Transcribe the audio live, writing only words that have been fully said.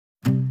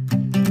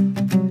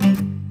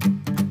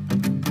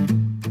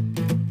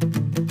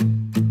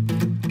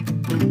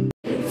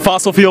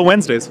Fossil Fuel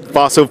Wednesdays.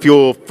 Fossil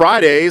Fuel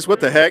Fridays. What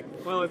the heck?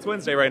 Well, it's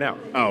Wednesday right now.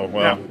 Oh,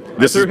 well. Yeah,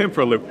 this threw him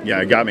for a loop. Yeah,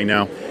 it got me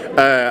now.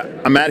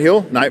 I'm Matt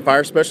Hill, Night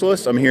Fire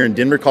Specialist. I'm here in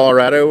Denver,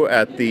 Colorado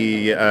at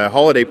the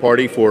holiday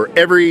party for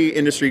every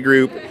industry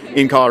group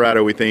in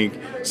Colorado, we think,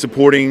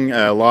 supporting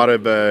a lot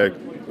of,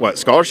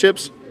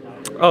 scholarships?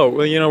 Oh,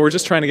 well, we're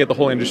just trying to get the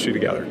whole industry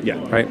together.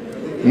 Yeah. Right?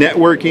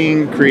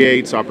 Networking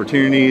creates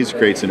opportunities,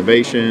 creates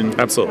innovation.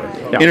 Absolutely.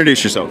 Yeah.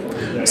 Introduce yourself.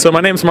 So my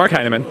name's Mark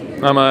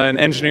Hinaman. I'm an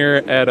engineer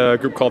at a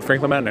group called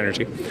Franklin Mountain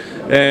Energy.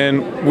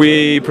 And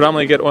we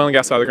predominantly get oil and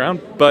gas out of the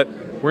ground, but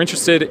we're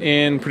interested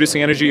in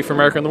producing energy for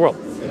America and the world.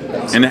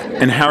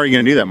 And how are you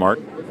going to do that, Mark?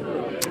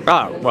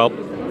 Well,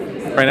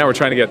 right now we're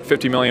trying to get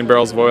 50 million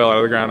barrels of oil out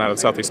of the ground out of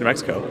southeast New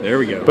Mexico. There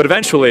we go. But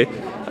eventually,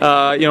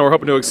 we're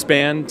hoping to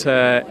expand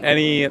to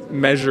any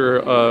measure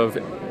of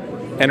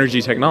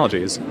energy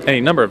technologies, any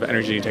number of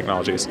energy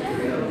technologies.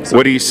 So,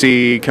 what do you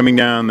see coming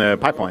down the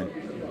pipeline?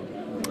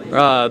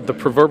 The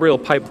proverbial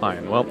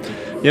pipeline. Well,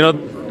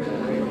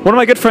 one of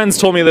my good friends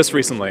told me this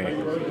recently.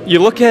 You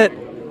look at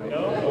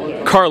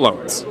car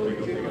loans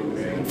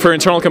for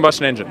internal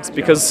combustion engines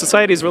because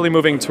society is really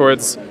moving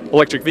towards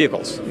electric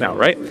vehicles now,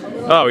 right?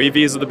 Oh,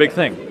 EVs are the big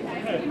thing.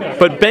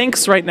 But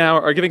banks right now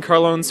are giving car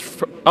loans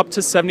for up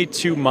to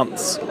 72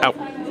 months out.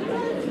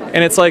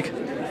 And it's like,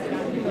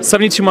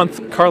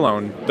 72-month car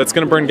loan that's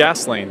going to burn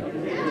gasoline,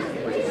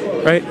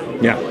 right?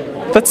 Yeah.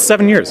 That's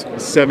 7 years.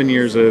 7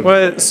 years of...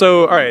 Well,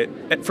 so, all right,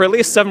 for at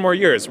least 7 more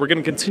years, we're going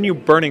to continue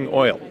burning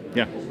oil.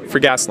 Yeah. For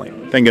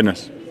gasoline. Thank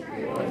goodness.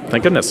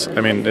 Thank goodness. I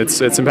mean, it's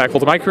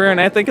impactful to my career,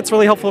 and I think it's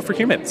really helpful for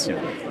humans,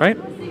 right?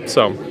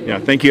 So... Yeah,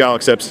 thank you,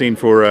 Alex Epstein,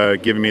 for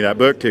giving me that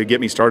book to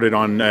get me started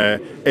on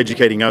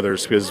educating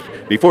others, because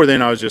before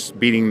then I was just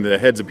beating the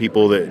heads of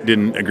people that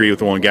didn't agree with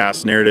the oil and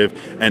gas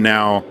narrative, and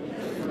now...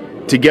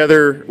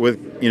 Together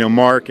with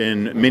Mark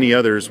and many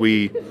others,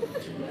 we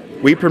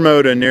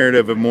promote a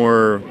narrative of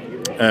more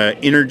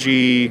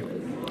energy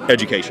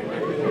education.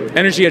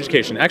 Energy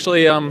education.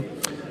 Actually,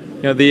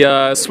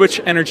 the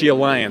Switch Energy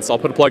Alliance, I'll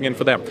put a plug in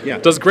for them,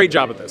 does a great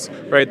job at this.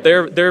 Right,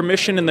 their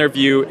mission and their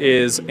view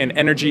is an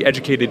energy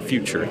educated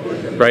future,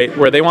 right,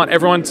 where they want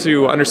everyone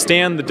to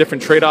understand the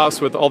different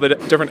trade-offs with all the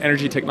different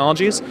energy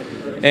technologies,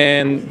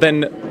 and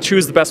then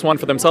choose the best one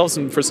for themselves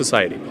and for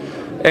society.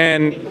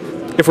 And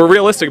if we're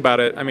realistic about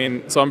it,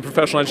 so I'm a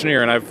professional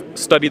engineer and I've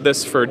studied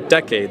this for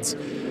decades.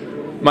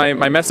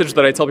 My message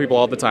that I tell people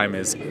all the time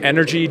is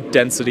energy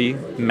density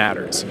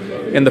matters.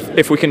 And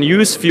if we can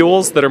use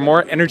fuels that are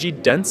more energy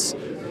dense,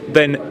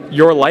 then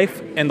your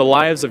life and the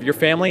lives of your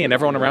family and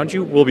everyone around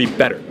you will be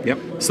better. Yep.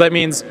 So that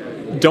means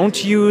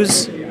don't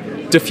use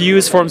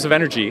diffuse forms of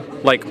energy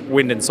like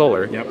wind and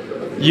solar. Yep.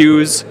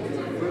 Use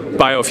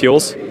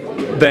biofuels,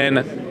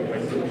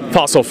 then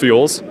fossil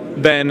fuels,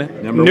 then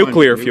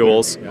nuclear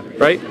fuels,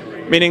 right?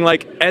 Meaning,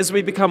 like, as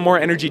we become more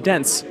energy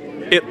dense,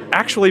 it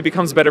actually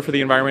becomes better for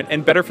the environment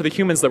and better for the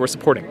humans that we're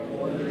supporting.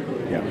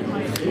 Yeah.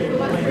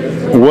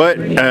 What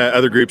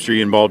other groups are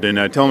you involved in?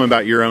 Tell them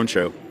about your own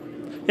show.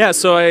 Yeah,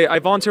 so I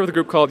volunteer with a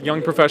group called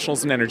Young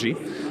Professionals in Energy.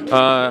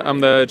 I'm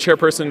the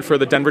chairperson for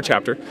the Denver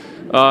chapter.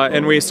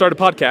 And we started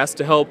a podcast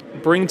to help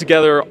bring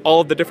together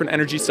all of the different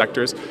energy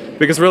sectors,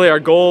 because really our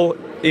goal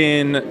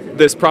in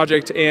this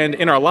project and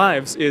in our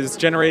lives is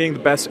generating the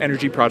best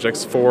energy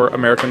projects for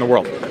America and the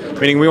world.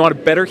 Meaning we want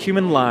to better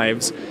human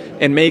lives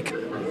and make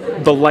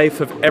the life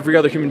of every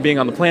other human being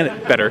on the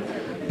planet better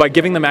by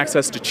giving them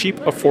access to cheap,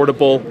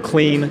 affordable,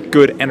 clean,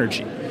 good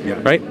energy,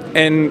 right?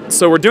 And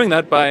so we're doing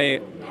that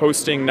by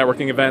hosting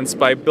networking events,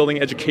 by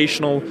building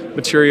educational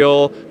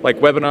material like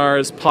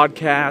webinars,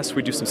 podcasts.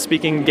 We do some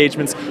speaking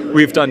engagements.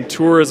 We've done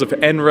tours of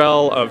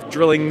NREL, of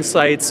drilling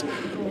sites,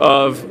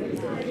 of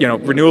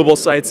renewable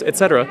sites,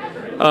 etc.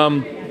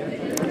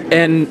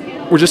 And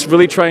we're just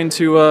really trying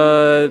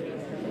to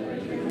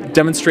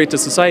demonstrate to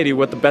society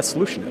what the best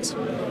solution is.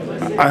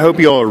 I hope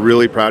you all are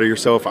really proud of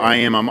yourself. I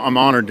am. I'm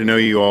honored to know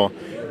you all.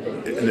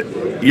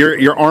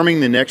 You're arming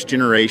the next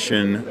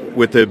generation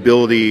with the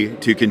ability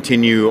to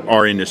continue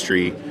our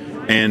industry,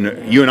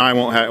 and you and I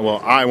won't have.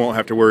 Well, I won't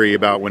have to worry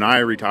about when I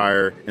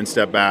retire and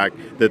step back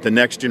that the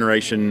next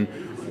generation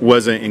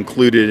wasn't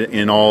included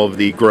in all of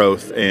the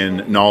growth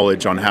and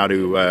knowledge on how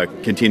to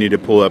continue to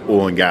pull up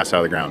oil and gas out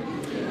of the ground.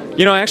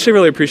 I actually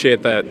really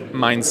appreciate that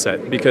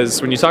mindset,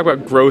 because when you talk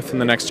about growth in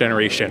the next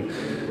generation,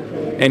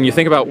 and you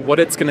think about what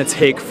it's going to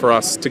take for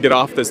us to get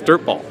off this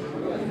dirt ball.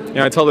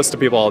 I tell this to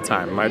people all the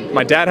time.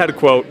 My dad had a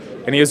quote,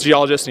 and he was a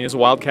geologist, and he was a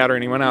wildcatter,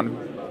 and he went out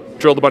and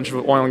drilled a bunch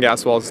of oil and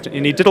gas wells,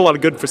 and he did a lot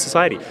of good for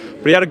society.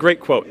 But he had a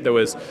great quote that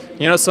was,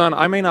 son,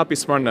 I may not be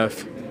smart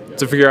enough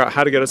to figure out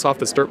how to get us off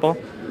this dirt ball,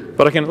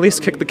 but I can at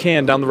least kick the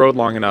can down the road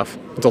long enough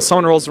until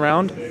someone rolls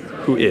around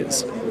who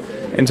is.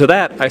 And to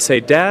that, I say,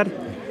 Dad,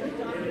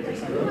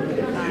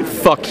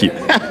 fuck you.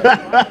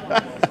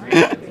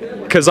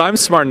 Because I'm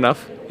smart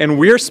enough, and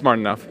we're smart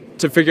enough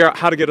to figure out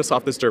how to get us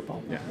off this dirt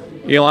ball. Yeah.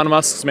 Elon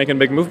Musk is making a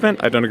big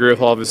movement. I don't agree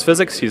with all of his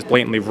physics. He's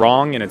blatantly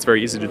wrong, and it's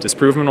very easy to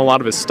disprove him in a lot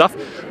of his stuff.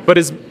 But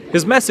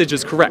his message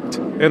is correct,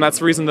 and that's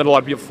the reason that a lot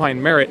of people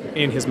find merit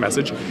in his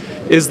message,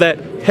 is that,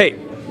 hey,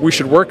 we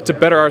should work to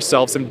better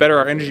ourselves and better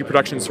our energy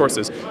production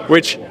sources,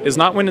 which is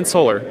not wind and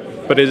solar,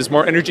 but it is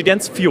more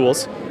energy-dense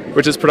fuels,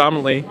 which is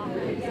predominantly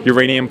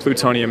uranium,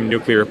 plutonium,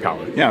 nuclear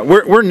power. Yeah,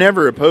 we're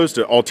never opposed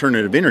to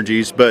alternative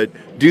energies, but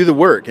do the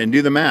work and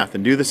do the math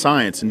and do the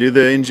science and do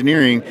the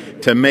engineering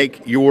to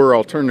make your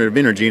alternative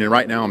energy. And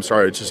right now, I'm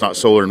sorry, it's just not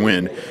solar and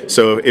wind.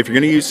 So if you're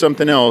going to use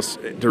something else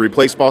to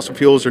replace fossil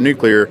fuels or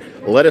nuclear,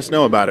 let us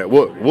know about it.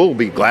 We'll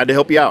be glad to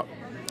help you out.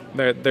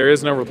 There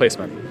is no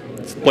replacement.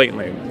 It's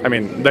blatantly. I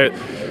mean,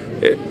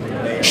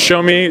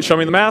 show me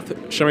the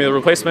math, show me the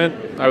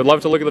replacement. I would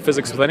love to look at the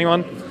physics with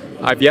anyone.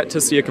 I've yet to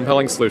see a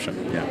compelling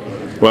solution. Yeah.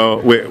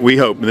 Well, we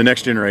hope the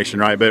next generation,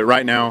 right? But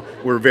right now,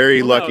 we're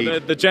very lucky. No,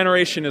 the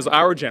generation is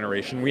our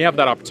generation. We have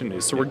that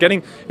opportunity. So we're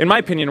getting, in my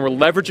opinion, we're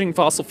leveraging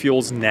fossil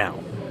fuels now,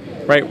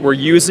 right? We're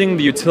using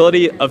the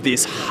utility of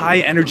these high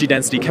energy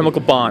density chemical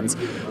bonds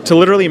to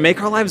literally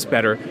make our lives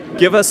better,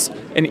 give us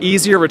an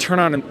easier return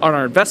on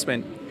our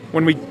investment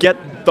when we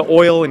get the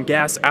oil and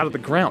gas out of the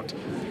ground.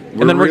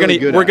 And then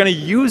we're gonna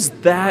use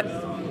that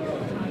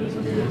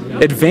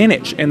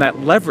advantage and that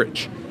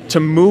leverage to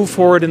move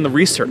forward in the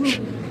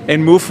research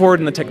and move forward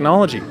in the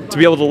technology to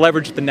be able to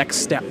leverage the next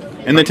step.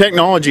 And the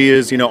technology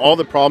is, all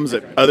the problems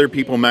that other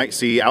people might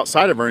see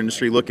outside of our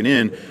industry looking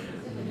in,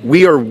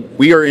 we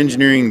are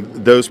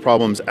engineering those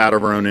problems out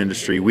of our own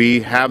industry.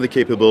 We have the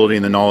capability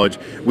and the knowledge.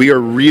 We are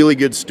really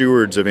good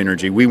stewards of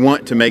energy. We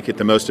want to make it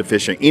the most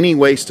efficient. Any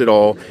waste at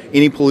all,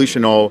 any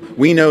pollution at all,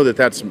 we know that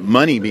that's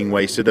money being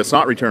wasted. That's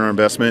not return on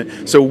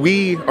investment. So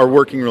we are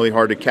working really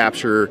hard to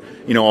capture,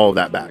 all of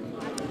that back.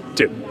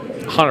 Dude,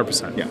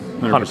 100%. Yeah,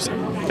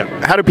 100%.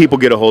 Yeah. How do people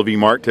get a hold of you,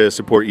 Mark, to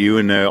support you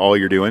and all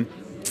you're doing?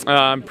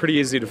 I'm pretty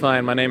easy to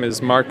find. My name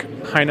is Mark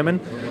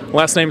Hinaman.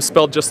 Last name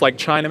spelled just like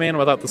Chinaman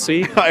without the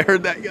C. I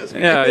heard that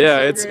yesterday.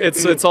 Yeah.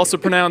 It's also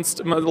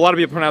pronounced. A lot of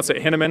people pronounce it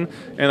Hinaman,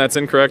 and that's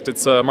incorrect.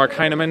 It's Mark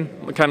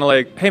Hinaman. Kind of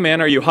like, hey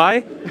man, are you high?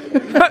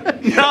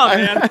 Nah,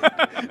 man.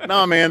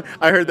 Nah, man.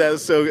 I heard that.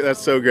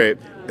 That's so great.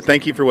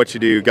 Thank you for what you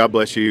do. God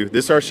bless you.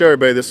 This is our show,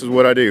 everybody. This is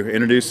what I do.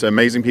 Introduce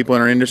amazing people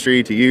in our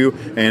industry to you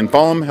and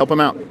follow them, help them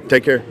out.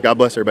 Take care. God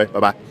bless everybody.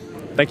 Bye-bye.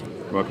 Thank you.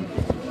 You're welcome.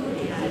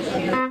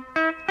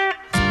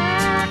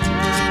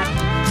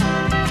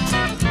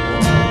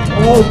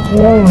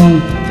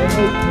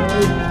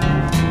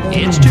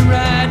 It's to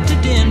ride to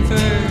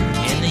Denver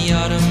in the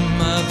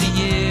autumn of the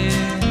year.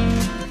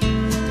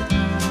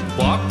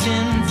 Walked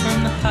in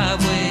from the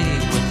highway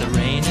with the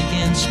rain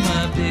against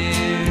my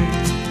beard.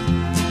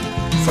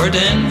 For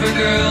Denver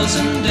girls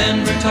and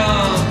Denver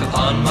talk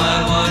upon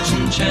my watch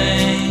and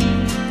chain.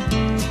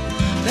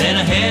 Then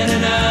I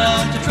headed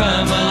out to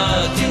try my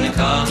luck in the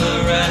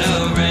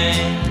Colorado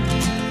rain.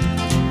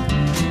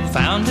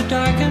 Found a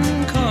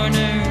darkened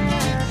corner,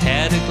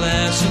 had a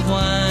glass of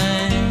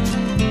wine.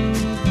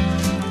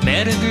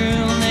 Met a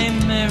girl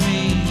named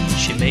Mary,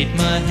 she made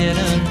my head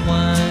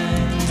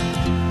unwind.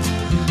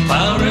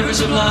 While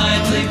rivers of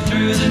light leaped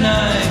through the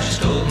night, she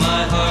stole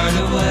my heart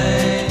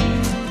away.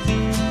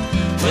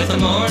 With the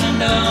morning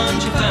dawn,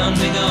 she found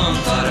me gone,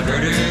 thought I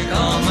heard her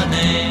call my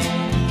name.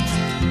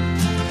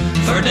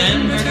 For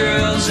Denver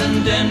girls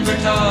and Denver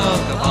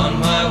talk upon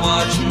my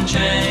watch and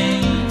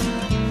chain.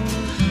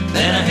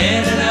 Then I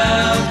headed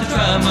out to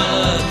try my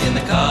luck in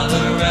the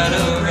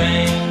Colorado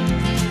rain.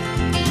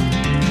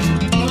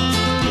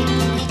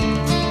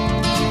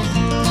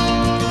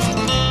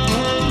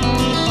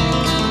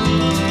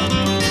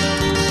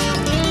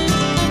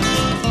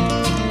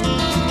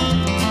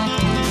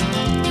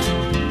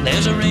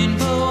 There's a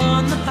rainbow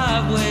on the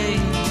highway,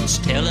 it's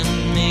telling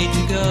me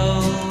to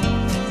go.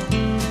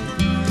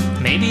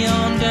 Maybe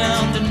on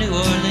down to New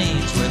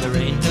Orleans where the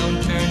rain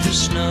don't turn to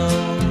snow.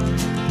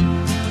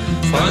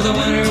 For the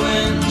winter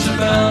winds are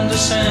bound to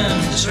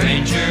send the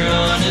stranger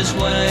on his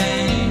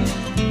way.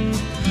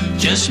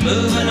 Just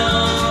moving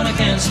on, I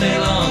can't stay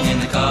long in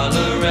the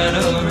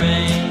Colorado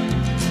rain.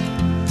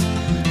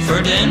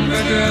 For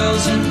Denver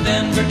girls and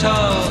Denver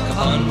talk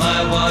upon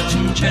my watch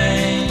and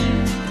chain.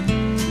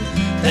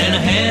 Then I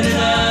headed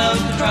out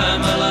to try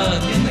my luck